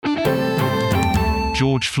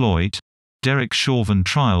George Floyd. Derek Chauvin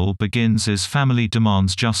trial begins as family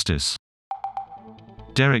demands justice.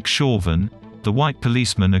 Derek Chauvin, the white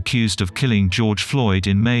policeman accused of killing George Floyd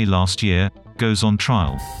in May last year, goes on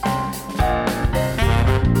trial.